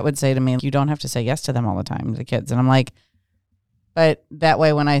 because Scott would say to me, you don't have to say yes to them all the time, the kids. And I'm like, but that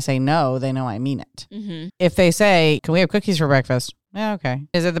way when I say no, they know I mean it. If they say, can we have cookies for breakfast? Yeah, okay.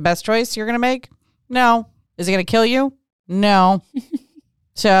 Is it the best choice you're going to make? No. Is it going to kill you? No.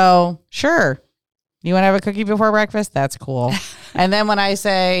 So, sure. You want to have a cookie before breakfast? That's cool. And then when I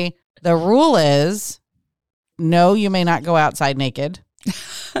say the rule is, no, you may not go outside naked.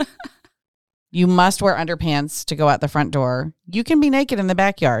 You must wear underpants to go out the front door. You can be naked in the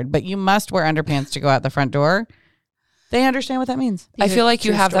backyard, but you must wear underpants to go out the front door. They understand what that means. I feel like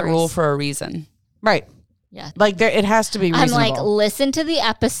you have that rule for a reason. Right. Yeah. Like it has to be reasonable. I'm like, listen to the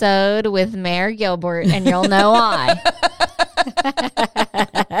episode with Mayor Gilbert and you'll know why.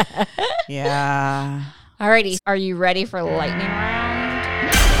 Yeah. Alrighty. Are you ready for lightning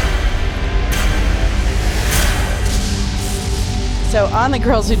round? So on the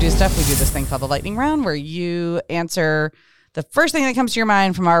Girls Who Do Stuff, we do this thing called the lightning round, where you answer the first thing that comes to your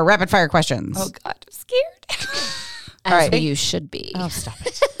mind from our rapid fire questions. Oh God, I'm scared. As right. you should be. Oh, stop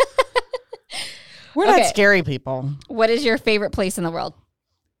it. We're not scary people. What is your favorite place in the world?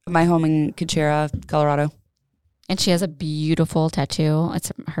 My home in Cuchera, Colorado. And she has a beautiful tattoo.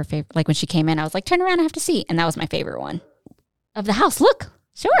 It's her favorite. Like when she came in, I was like, turn around, I have to see. And that was my favorite one. Of the house. Look.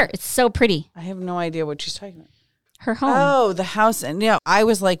 Sure. It's so pretty. I have no idea what she's talking about. Her home. Oh, the house. And I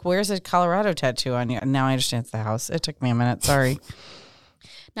was like, where's a Colorado tattoo on you? And now I understand it's the house. It took me a minute. Sorry.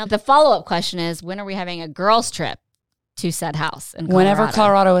 Now, the follow-up question is, when are we having a girls trip? to said house. In Whenever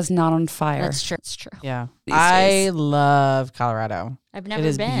Colorado is not on fire. That's true. It's true. Yeah. These I days. love Colorado. I've never It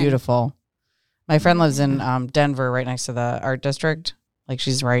is been. beautiful. My friend lives in Denver, right next to the art district. Like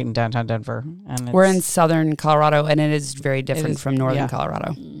she's right in downtown Denver. And We're in southern Colorado, and it is very different is- from northern yeah.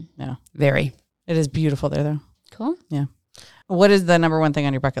 Colorado. Mm. Yeah. Very. It is beautiful there, though. Cool. What is the number one thing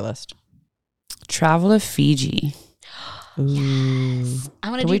on your bucket list? Travel to Fiji. Ooh. I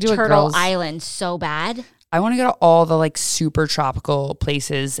want Can to we do do a Turtle girls- Island so bad. I want to go to all the like super tropical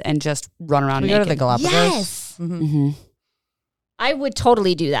places and just run around We go to the naked. Galapagos. Yes. Mm-hmm. Mm-hmm. I would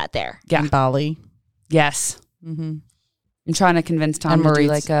totally do that there. Yeah. And Bali. Yes. Mm-hmm. I'm trying to convince Tom And to do Maurice-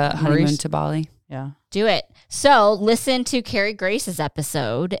 like a honeymoon Maurice- to Bali. Yeah. Do it. So listen to Carrie Grace's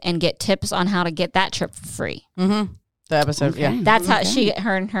episode and get tips on how to get that trip for free. Mm-hmm. The episode. Okay. Yeah. That's how Okay.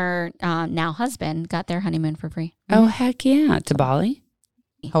 her and her now husband got their honeymoon for free. Oh, heck yeah. To Bali.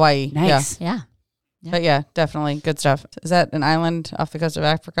 Hawaii. Yeah. Nice. Yeah. But yeah, definitely good stuff. Is that an island off the coast of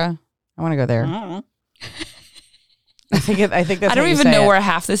Africa? I want to go there. I think that's. I how don't you even say know it. where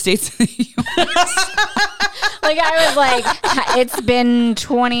half the states in the US. Like I was like, it's been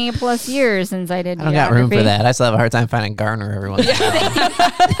 20 plus years since I did. I don't got room for geography. that. I still have a hard time finding Garner every once in a while.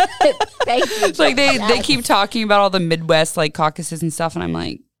 Thank you. It's like they keep talking about all the Midwest like caucuses and stuff, and I'm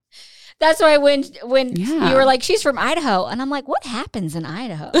like, That's why when Yeah. you were like, she's from Idaho, and I'm like, what happens in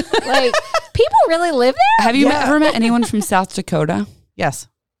Idaho? Like, people really live there? have you Yeah. ever met anyone from South Dakota? Yes.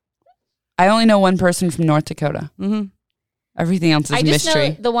 I only know one person from North Dakota. Mm-hmm. Everything else is I a just mystery.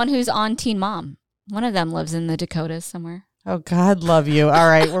 know the one who's on Teen Mom. One of them lives in the Dakotas somewhere. Oh God, love you. All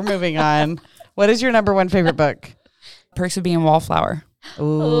right, we're moving on. What is your number one favorite book? Perks of Being a Wallflower.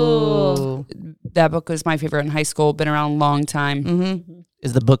 Ooh. That book was my favorite in high school. Been around a long time. Mm-hmm.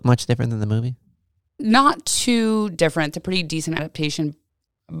 Is the book much different than the movie? Not too different. It's a pretty decent adaptation,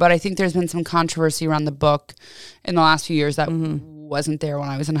 but I think there's been some controversy around the book in the last few years that wasn't there when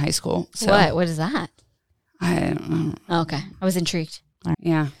I was in high school. So What is that? I don't know. Oh, okay. I was intrigued.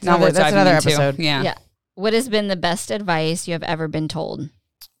 Yeah, That's worth diving another into. episode. Yeah. Yeah. What has been the best advice you have ever been told?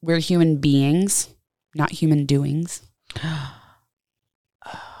 We're human beings, not human doings.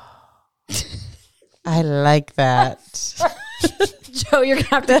 I like that. Joe, you're going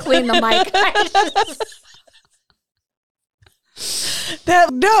to have to clean the mic.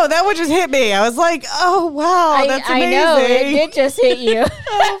 That one just hit me. I was like, oh wow, that's I amazing. know. It did just hit you.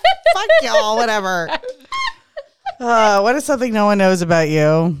 Fuck y'all, whatever. What is something no one knows about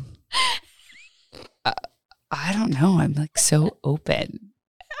you? I don't know. I'm like so open.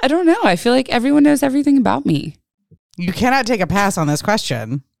 I don't know. I feel like everyone knows everything about me. You cannot take a pass on this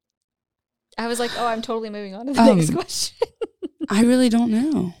question. I was like, oh, I'm totally moving on to the next question. I really don't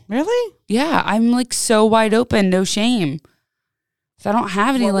know. Really? Yeah, I'm like so wide open, no shame. So I don't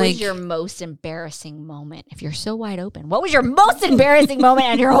have any What like. was your most embarrassing moment? If you're so wide open, what was your most embarrassing moment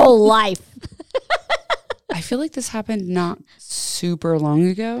in your whole life? I feel like this happened not super long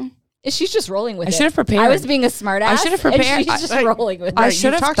ago. She's just rolling with I it. should have prepared. I was being a smart ass. I should have prepared. And she's just rolling with it. I Right,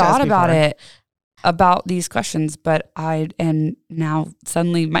 should you've have talked to us thought about before. it, about these questions, but I am now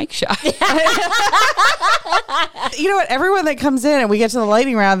suddenly mic shy. You know what? Everyone that comes in and we get to the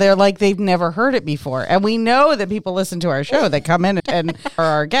lightning round, they're like they've never heard it before, and we know that people listen to our show. They come in and are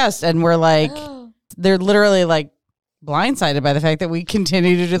our guests, and we're like, they're literally like blindsided by the fact that we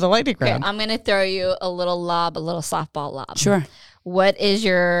continue to do the lightning Okay, round. I'm going to throw you a little softball lob. Sure. What is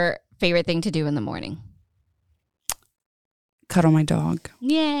your favorite thing to do in the morning? Cuddle my dog.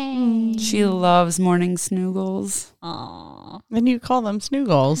 Yay. She loves morning snoogles. Aw. And you call them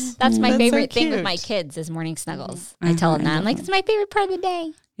snoogles. That's my That's so favorite thing with cute. my kids is morning snuggles. I tell them that. I'm like, it's my favorite part of the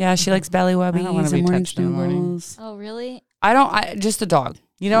day. Yeah, she likes belly don't wanna wubbies be and morning touched in the morning. snoogles. Oh, really? I just the dog.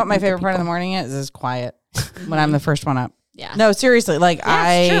 You know what my favorite part of the morning is quiet when I'm the first one up. Yeah. No, seriously, like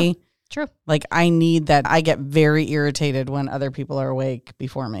Yeah, it's True. like I need that. I get very irritated when other people are awake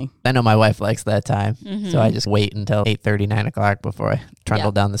before me. I know my wife likes that time, Mhm. so I just wait until 8:30, 9 o'clock before I trundle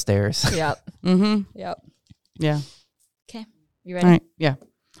Yep. down the stairs. Yep. Mm-hmm. Yep. Yeah. Okay. You ready? All right. Yeah.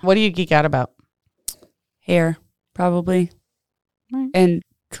 What do you geek out about? Hair, probably. Right. And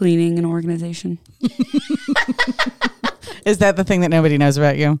cleaning and organization. Is that the thing that nobody knows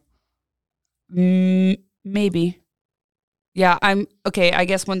about you? Maybe. Yeah, I'm okay. I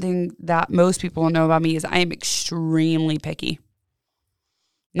guess one thing that most people know about me is I am extremely picky.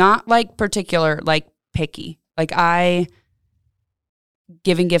 Not like particular, like picky. Like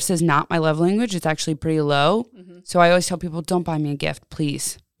giving gifts is not my love language. It's actually pretty low. Mm-hmm. So I always tell people, don't buy me a gift,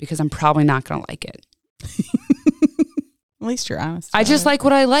 please, because I'm probably not going to like it. At least you're honest. I about just it. like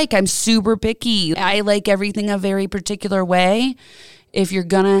what I like. I'm super picky. I like everything a very particular way. If you're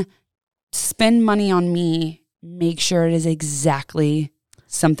going to spend money on me make sure it is exactly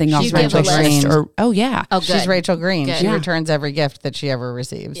something off You my give a wish list. list. Or yeah. Oh, good. She's Rachel Green. Good. She Yeah. returns every gift that she ever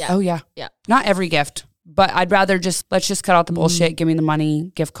receives. Yeah. Oh yeah. Yeah. Not every gift, but I'd rather let's just cut out the bullshit. Give me the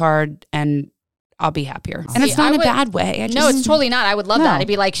money, gift card, and I'll be happier. And it's See, not I in a would- bad way. No, it's totally not. I would love No. that. I'd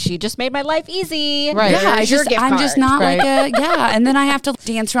be like, she just made my life easy. Right. Yeah, Here's your gift I'm just card. not Right. like and then I have to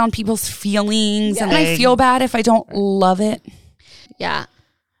dance around people's feelings, and I Yeah. feel bad if I don't love it. Yeah.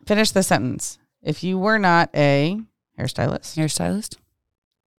 Finish the sentence. If you were not a hairstylist, Hairstylist,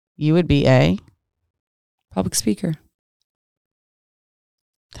 you would be a. public speaker.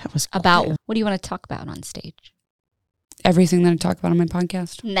 That was About quiet. what do you want to talk about on stage? Everything that I talk about on my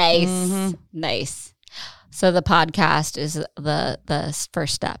podcast. Nice. Mhm. Nice. So the podcast is the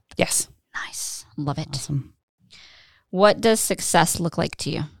first step. Yes. Nice. Love it. Awesome. What does success look like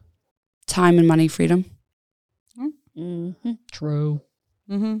to you? Time and money freedom. Mm-hmm. True.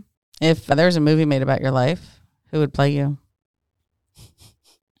 Mm-hmm. If there's a movie made about your life, who would play you?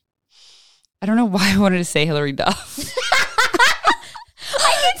 I don't know why I wanted to say Hillary Duff.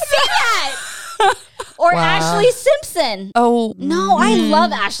 I can see that. Or Wow. Ashley Simpson. Oh No, I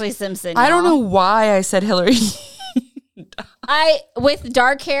love Ashley Simpson. I don't y'all. know why I said Hillary. With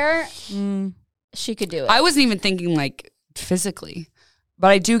dark hair, Mm. she could do it. I wasn't even thinking like physically, but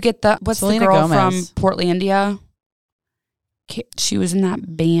I do get what's Selena the girl Gomez. from Portlandia? She was in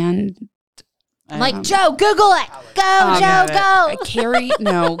that band. I'm like, Joe, Google it. Go, Joe, go. Carrie.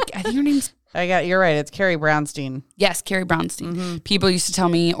 No, I think her name's You're right. It's Carrie Brownstein. yes, Carrie Brownstein. Mm-hmm. People used to tell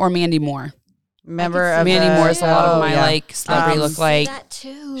me, or Mandy Moore. Member of Mandy the- Moore is a lot of my yeah. like celebrity look like. That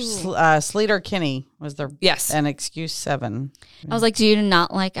too. Sleater Kinney was the Yes. an excuse 7. I was like, do you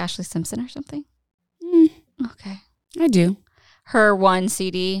not like Ashley Simpson or something? Mm, Okay. I do. Her one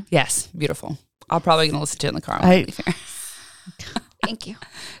CD. Yes, beautiful. I'll probably gonna listen to it in the car. I- Thank you.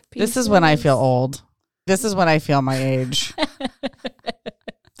 This is when I feel old. This is when I feel my age.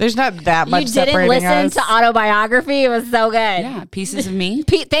 There's not that much You didn't separating listen us. to autobiography. It was so good. Yeah, pieces of me.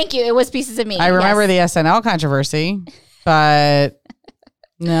 Thank you. It was Pieces of Me. I remember Yes. the SNL controversy, but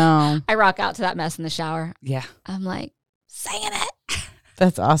no, I rock out to that mess in the shower. Yeah. I'm like, singing it.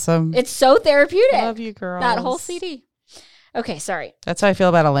 that's awesome. It's so therapeutic. Love you, girls. That whole CD. Okay, sorry. That's how I feel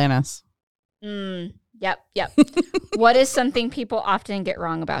about Alanis. Yep. What is something people often get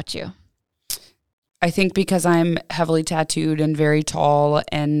wrong about you? I think because I'm heavily tattooed and very tall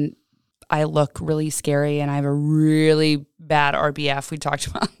and I look really scary and I have a really bad RBF. We talked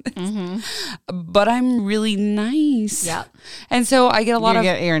about this. Mm-hmm. But I'm really nice. Yep. And so I get a lot of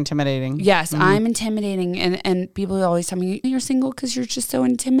You're intimidating. yes, Mhm. I'm intimidating and people always tell me you're single because you're just so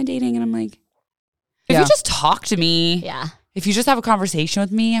intimidating and I'm like if Yeah. you just talk to me, Yeah. if you just have a conversation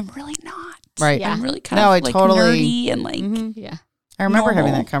with me, I'm really not. Right. Yeah. I'm really kind No, I of like totally- nerdy and like Mhm. Yeah. I remember having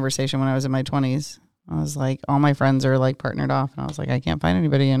normal. that conversation when I was in my 20s. I was like, all my friends are like partnered off. And I was like, I can't find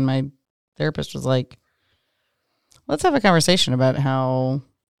anybody. And my therapist was like, let's have a conversation about how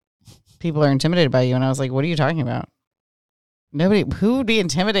people are intimidated by you. And I was like, what are you talking about? Nobody, who would be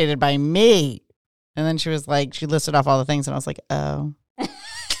intimidated by me? And then she was like, she listed off all the things. And I was like, oh,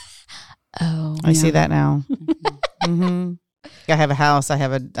 Oh. I see Yeah. that now. hmm I have a house. I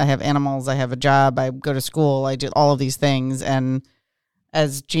have animals. I have a job. I go to school. I do all of these things. And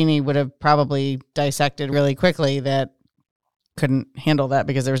as Jeannie would have probably dissected really quickly, that couldn't handle that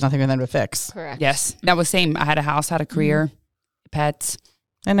because there was nothing for them to fix. Correct. yes, that was same. I had a house, had a career, pets.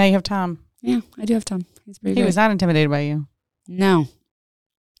 And now you have Tom. Yeah, I do have Tom. He's pretty He good. was not intimidated by you. No.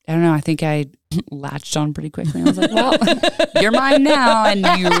 I don't know. I think I latched on pretty quickly. I was like, well, you're mine now, and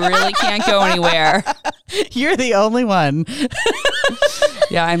you really can't go anywhere. You're the only one.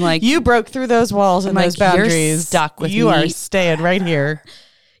 Yeah, I'm like, You broke through those walls and I'm those like, you're boundaries. stuck with you me. are staying right here.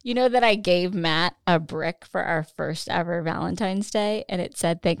 You know that I gave Matt a brick for our first ever Valentine's Day, and it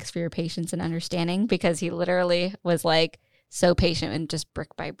said, "Thanks for your patience and understanding," because he literally was like so patient and just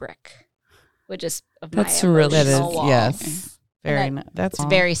brick by brick, with just of That's my really That is, emotional wall. yes. Very And nice. That's It's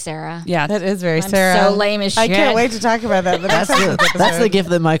very Sarah. yeah, That is very I'm Sarah. so lame as shit. I can't wait to talk about that. That's the gift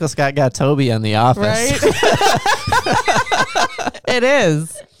that Michael Scott got Toby on The Office. Right? It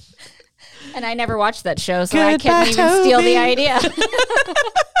is. And I never watched that show, so I couldn't Goodbye, even steal the Toby. idea.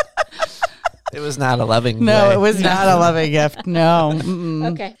 It was not a loving No, way. it was not a loving gift. No.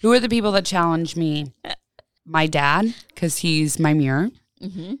 Mm-mm. Okay. Who are the people that challenge me? My dad, because he's my mirror.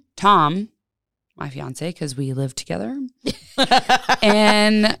 Mm-hmm. Tom, my fiance, because we live together.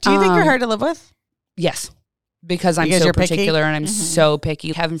 And Do you think you're hard to live with? Yes, because I'm Because so you're picky? particular and I'm Mhm. so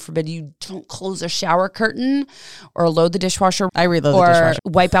picky. Heaven forbid you don't close a shower curtain or load the dishwasher I reload the or dishwasher.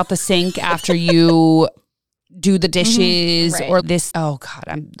 wipe out the sink after you do the dishes Right. or this. Oh God,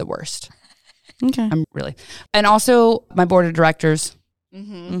 I'm the worst. Okay. I'm really. And also my board of directors.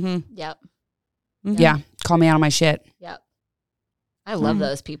 Mm-hmm. Yep. Yeah. Call me out on my shit. Yep. I love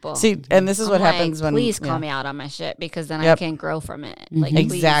those people. See, and this is I'm what like, happens when please call me out on my shit because then I Yep. can grow from it. Mhm. Like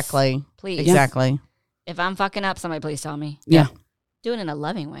Exactly. Please. Exactly. If I'm fucking up, somebody please tell me. Yeah. Do it in a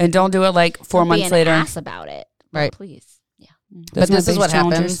loving way. And don't do it like 4 Don't months be an later. ass about it. But Right. Please. Yeah. But this is my what biggest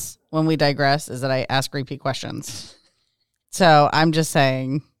challenges. happens when we digress is that I ask repeat questions. So I'm just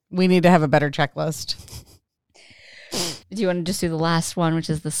saying we need to have a better checklist. Do you want to just do the last one, which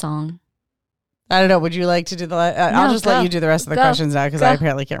is the song? I don't know. Would you like to do the I'll No, just go. let you do the rest of the Go. questions now because Go. I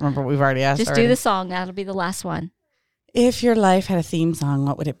apparently can't remember what we've already asked. Just already. do the song. That'll be the last one. If your life had a theme song,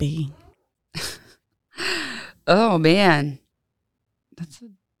 what would it be? Oh, man. That's a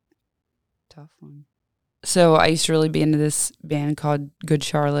tough one. So I used to really be into this band called Good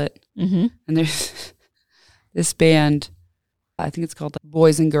Charlotte. Mm-hmm. And there's this band, I think it's called like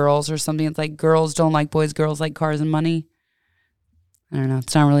Boys and Girls or something. It's like girls don't like boys, girls like cars and money. I don't know.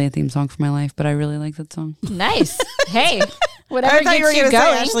 It's not really a theme song for my life, but I really like that song. Nice. Hey, whatever I thought you were gets you going to say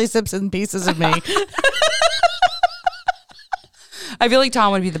going. Ashley Simpson, Pieces of Me. I feel like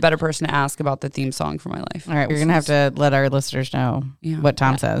Tom would be the better person to ask about the theme song for my life. All right, we're going to have to let our listeners know Yeah. what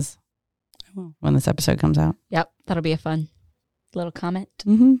Tom says I will. when this episode comes out. Yep, that'll be a fun little comment.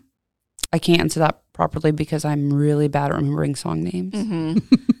 Mm-hmm. I can't answer that properly because I'm really bad at remembering song names. Mm-hmm.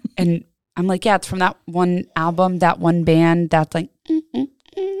 And I'm like, yeah, it's from that one album, that one band that's like,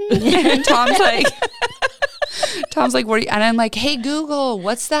 and Tom's like, what are you? And I'm like, hey, Google,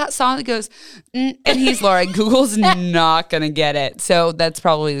 what's that song that goes, and he's like, Google's not going to get it. So that's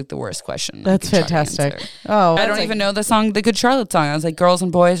probably like the worst question. I That's could try to fantastic. answer. Oh, I don't even know the song, the Good Charlotte song. I was like, girls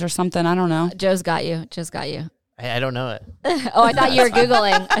and boys or something. I don't know. Joe's got you. Joe's got you. I don't know it. Oh, I thought you were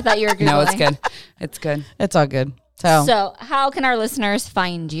Googling. I thought you were Googling. No, it's good. It's good. It's all good. So, So how can our listeners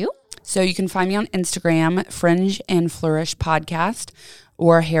find you? So you can find me on Instagram, Fringe and Flourish Podcast,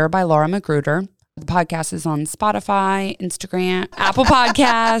 or Hair by Laura Magruder. The podcast is on Spotify, Instagram, Apple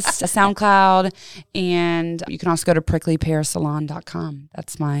Podcasts, SoundCloud, and you can also go to pricklypearsalon.com.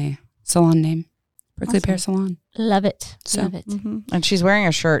 That's my salon name, Prickly Pear Salon. Love it. So- Love it. and she's wearing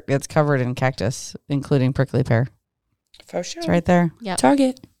a shirt that's covered in cactus, including prickly pear. For sure. It's right there. Yep.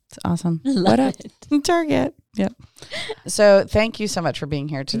 Target. It's awesome. Love up? it. Target. Yep. So thank you so much for being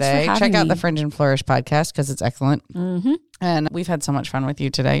here today. having Check out me. the Fringe and Flourish podcast because it's excellent. Mm-hmm. And we've had so much fun with you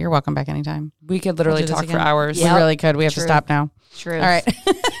today. You're welcome back anytime. We could literally We'll do this talk for again. hours. Yep. We really could. We have to True. stop now. True. All right.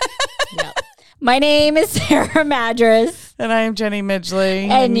 Yep. My name is Sarah Madras. And I am Jenny Midgley.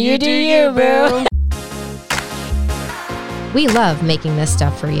 And you do you, boo. We love making this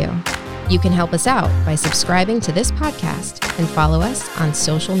stuff for you. You can help us out by subscribing to this podcast and follow us on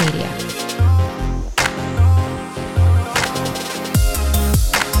social media.